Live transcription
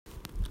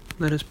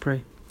Let us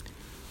pray.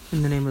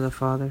 In the name of the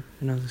Father,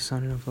 and of the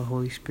Son, and of the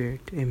Holy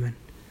Spirit. Amen.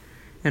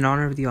 In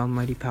honor of the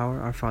almighty power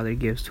our Father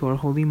gives to our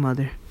Holy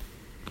Mother,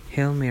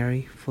 Hail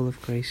Mary, full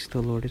of grace,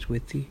 the Lord is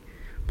with thee.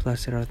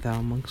 Blessed art thou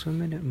amongst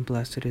women, and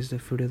blessed is the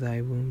fruit of thy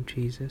womb,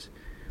 Jesus.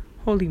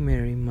 Holy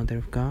Mary, Mother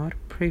of God,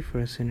 pray for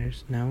us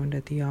sinners, now and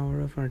at the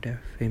hour of our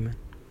death. Amen.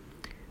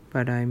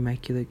 By thy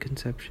immaculate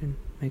conception,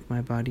 make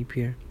my body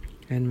pure,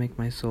 and make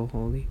my soul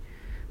holy.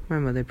 My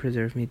Mother,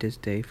 preserve me this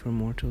day from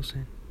mortal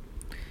sin.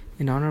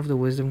 In honor of the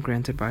wisdom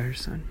granted by her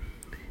Son,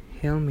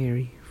 Hail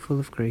Mary,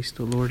 full of grace,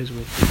 the Lord is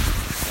with thee.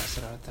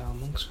 Blessed art thou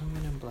amongst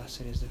women, and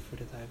blessed is the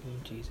fruit of thy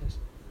womb, Jesus.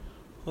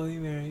 Holy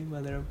Mary,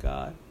 Mother of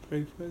God,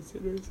 pray for us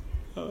sinners,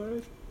 now and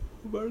at the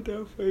hour of our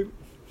death. Amen.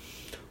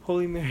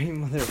 Holy Mary,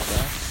 Mother of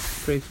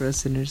God, pray for us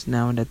sinners,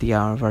 now and at the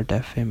hour of our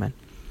death. Amen.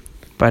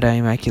 By thy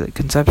immaculate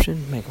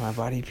conception, make my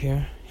body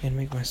pure, and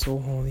make my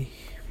soul holy.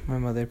 My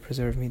Mother,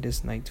 preserve me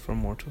this night from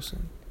mortal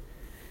sin.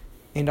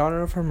 In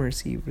honor of her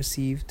mercy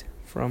received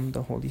from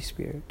the Holy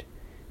Spirit,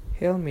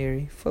 Hail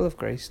Mary, full of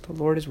grace, the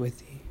Lord is with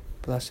thee.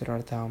 Blessed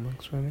art thou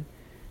amongst women,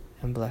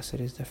 and blessed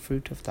is the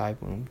fruit of thy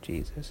womb,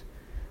 Jesus.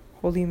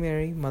 Holy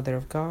Mary, Mother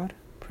of God,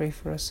 pray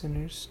for us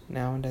sinners,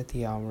 now and at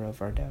the hour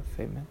of our death.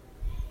 Amen.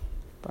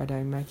 By thy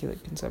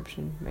immaculate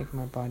conception, make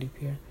my body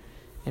pure,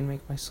 and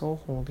make my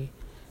soul holy.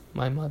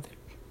 My Mother,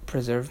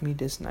 preserve me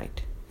this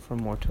night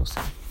from mortal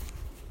sin.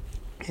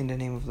 In the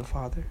name of the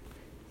Father,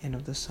 and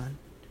of the Son,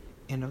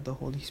 and of the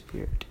Holy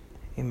Spirit.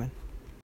 Amen.